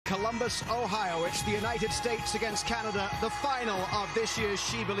Columbus, Ohio. It's the United States against Canada, the final of this year's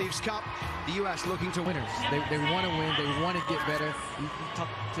SheBelieves Cup. The U.S. looking to winners. They want to win. They want to get better. You talk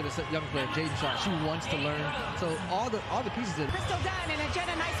to the young player, Jaden Shaw. She wants to learn. So all the pieces of Crystal Dunn and a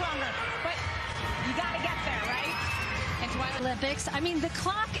Jenna nice longer, but you got to get there, right? And Olympics. I mean, the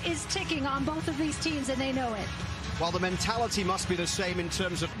clock is ticking on both of these teams, and they know it. Well, the mentality must be the same in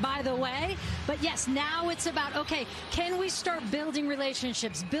terms of... By the way, but yes, now it's about, okay, can we start building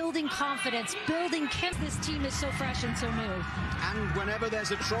relationships, building confidence, building... This team is so fresh and so new. And whenever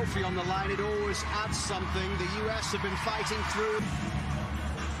there's a trophy on the line, it always adds something. The U.S. have been fighting through...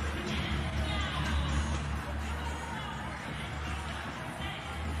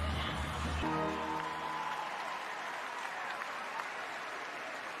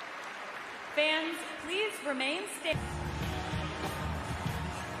 Fans, please remain standing.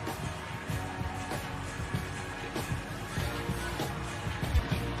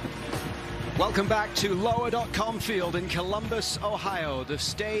 Welcome back to Lower.com Field in Columbus, Ohio, the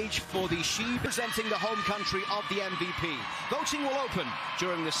stage for the She presenting the home country of the MVP. Voting will open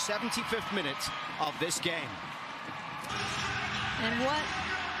during the 75th minute of this game. And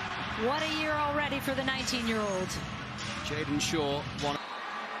what a year already for the 19-year-old. Jaden Shaw won.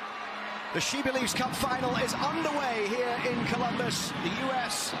 The SheBelieves Cup final is underway here in Columbus. The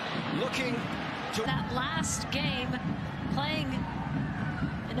U.S. looking to... That last game playing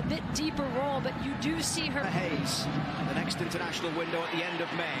in a bit deeper role, but you do see her... Hayes, the next international window at the end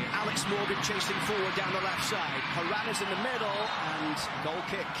of May. Alex Morgan chasing forward down the left side. Haran is in the middle, and goal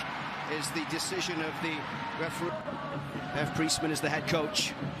kick is the decision of the referee. Bev Priestman is the head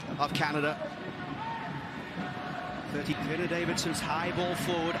coach of Canada. Fiona Davidson's high ball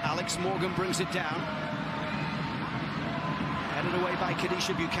forward. Alex Morgan brings it down. Headed away by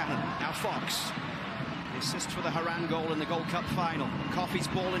Kadisha Buchanan. Now Fox. The assist for the Haran goal in the Gold Cup final. Coffey's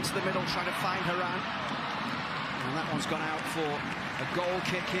ball into the middle, trying to find Haran. And that one's gone out for a goal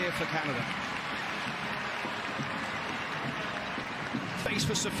kick here for Canada. Face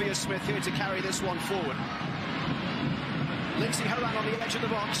for Sophia Smith here to carry this one forward. Lindsay Haran on the edge of the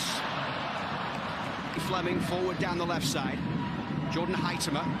box. Fleming forward down the left side. Jordan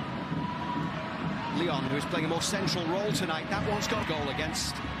Heitemer. Leon, who is playing a more central role tonight. That one's got a goal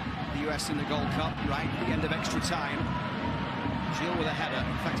against the US in the Gold Cup, right at the end of extra time. Jill with a header.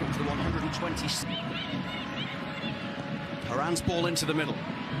 In fact, it was the 120. Haran's ball into the middle.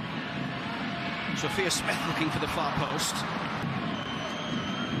 Sophia Smith looking for the far post.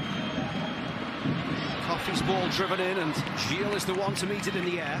 Coffey's ball driven in, and Jill is the one to meet it in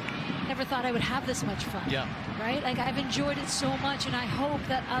the air. Never thought I would have this much fun. Yeah. Right? Like, I've enjoyed it so much, and I hope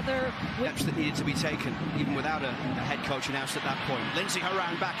that other... Steps that needed to be taken, even without a head coach announced at that point. Lindsay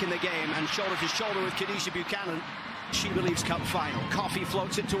Haran back in the game, and shoulder to shoulder with Kadisha Buchanan. SheBelieves Cup final. Coffey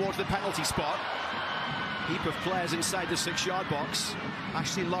floats it towards the penalty spot. Heap of players inside the 6-yard box.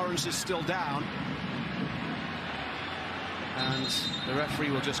 Ashley Lawrence is still down. And the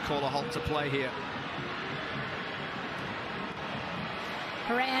referee will just call a halt to play here.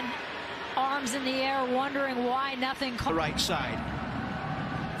 Haran, arms in the air, wondering why nothing... The right side.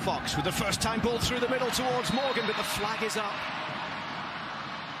 Fox with the first-time ball through the middle towards Morgan, but the flag is up.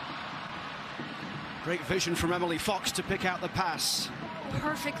 Great vision from Emily Fox to pick out the pass.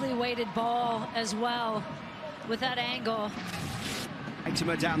 Perfectly weighted ball as well with that angle.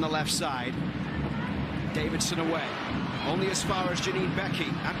 Heitemer down the left side. Davidson away. Only as far as Janine Becky,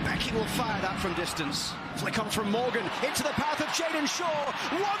 and Becky will fire that from distance. Flick on from Morgan, into the path of Jaden Shaw.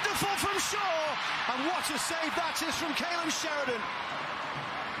 Wonderful from Shaw, and what a save that is from Kaylin Sheridan.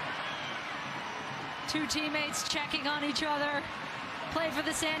 Two teammates checking on each other. Play for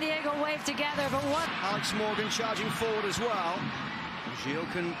the San Diego Wave together, but what? Alex Morgan charging forward as well. Gilles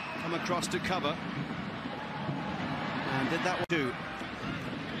can come across to cover. And did that too.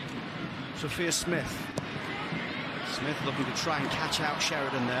 Sophia Smith. Smith looking to try and catch out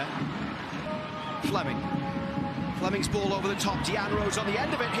Sheridan there. Fleming. Fleming's ball over the top. Deanne Rhodes on the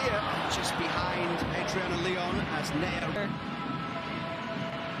end of it here. Just behind Adriana Leon as Nea.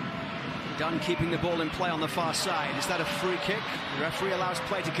 Dunn keeping the ball in play on the far side. Is that a free kick? The referee allows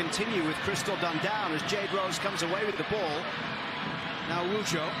play to continue with Crystal Dunn down as Jade Rose comes away with the ball. Now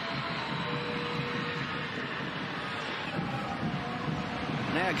Wujo.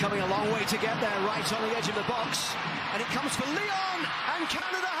 Nea coming a long way to get there, right on the edge of the box. And it comes for Leon, and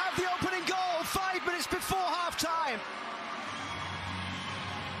Canada have the opening goal 5 minutes before half-time.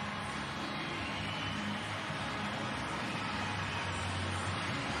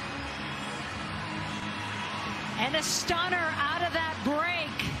 And a stunner out of that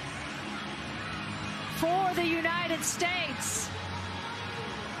break for the United States.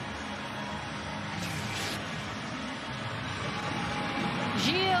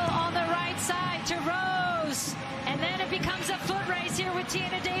 it to Rose. And then it becomes a foot race here with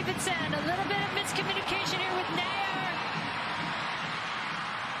Tiana Davidson. A little bit of miscommunication here with Nair.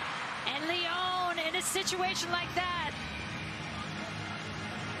 And Leon in a situation like that.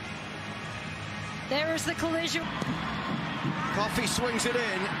 There's the collision. Coffey swings it in,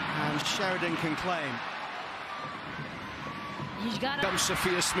 and Sheridan can claim. You got Comes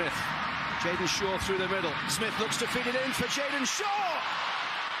Sophia Smith. Jaden Shaw through the middle. Smith looks to feed it in for Jaden Shaw.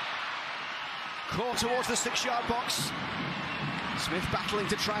 Caught towards the 6-yard box. Smith battling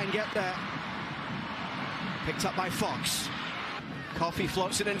to try and get there. Picked up by Fox. Coffey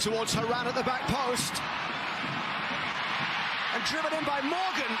floats it in towards Haran at the back post. And driven in by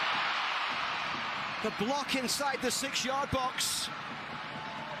Morgan. The block inside the 6-yard box.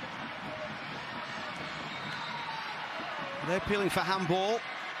 They're appealing for handball.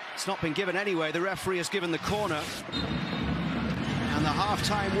 It's not been given anyway. The referee has given the corner. And the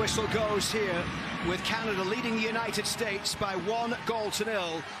half-time whistle goes here with Canada leading the United States by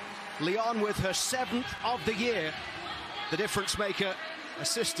 1-0. Leon with her 7th of the year. The difference maker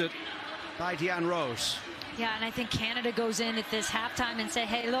assisted by Deanne Rose. Yeah, and I think Canada goes in at this halftime and say,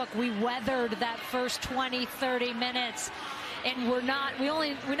 hey, look, we weathered that first 20, 30 minutes. And we not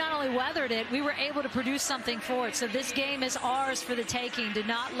only weathered it, we were able to produce something for it. So this game is ours for the taking. Do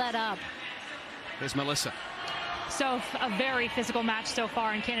not let up. Here's Melissa. So a very physical match so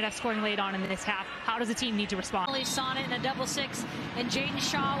far, and Canada scoring late on in this half. How does the team need to respond? Sonnet in a double 6, and Jaden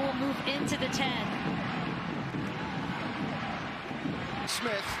Shaw will move into the 10.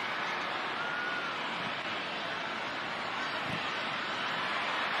 Smith.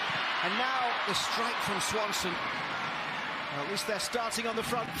 And now the strike from Swanson. Well, at least they're starting on the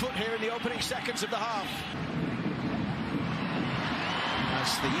front foot here in the opening seconds of the half.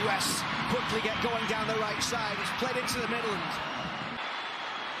 As the US quickly get going down the right side, it's played into the middle.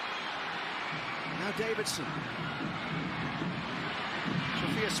 Now Davidson.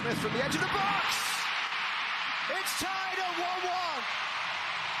 Sophia Smith from the edge of the box. It's tied at 1-1.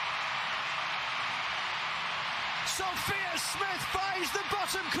 Sophia Smith finds the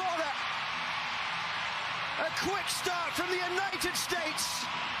bottom corner. A quick start from the United States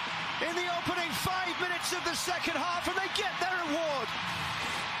in the opening 5 minutes of the second half, and they get their reward.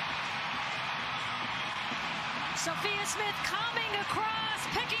 Sophia Smith coming across,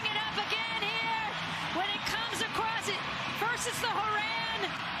 picking it up again here. When it comes across, first it's the Haran,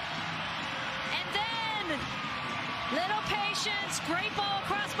 and then little patience, great ball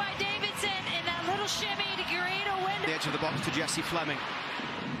across by Davidson, and that little shimmy to create a window. The edge of the box to Jessie Fleming.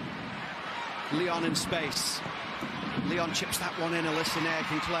 Leon in space. Leon chips that one in. Alyssa Nair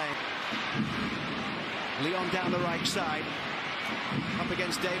can claim. Leon down the right side. Up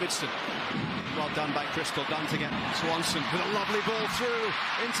against Davidson. Well done by Crystal Duntigan. Swanson with a lovely ball through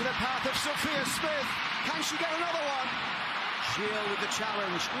into the path of Sophia Smith. Can she get another one? Shield with the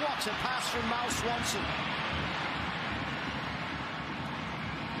challenge. What a pass from Mal Swanson.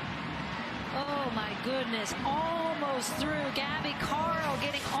 Oh my goodness, almost through. Gabby Carl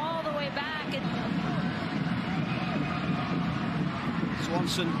getting all the way back. And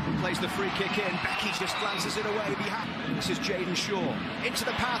Swanson plays the free kick in. Becky just glances it away behind. This is Jaden Shaw into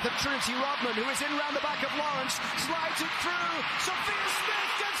the path of Trinity Rodman, who is in round the back of Lawrence, slides it through. Sophia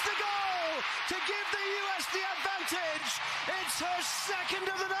Smith gets the goal to give the US the advantage. It's her second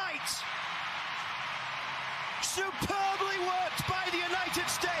of the night. Superbly worked by the United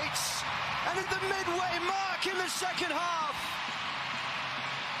States. And at the midway mark in the second half,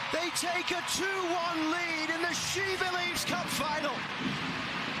 they take a 2-1 lead in the SheBelieves Cup final.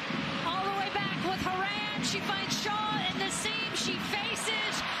 all the way back with Haran. She finds Shaw in the seam. She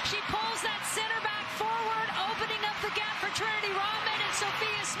faces. She pulls that center back forward, opening up the gap for Trinity Rodman and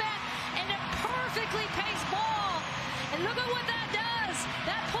Sophia Smith. And a perfectly paced ball. And look at what that does.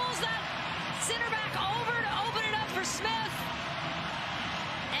 That pulls that center back over to open it up for Smith.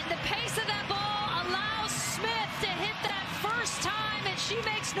 And the pace of that ball allows Smith to hit that first time, and she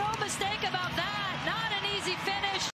makes no mistake.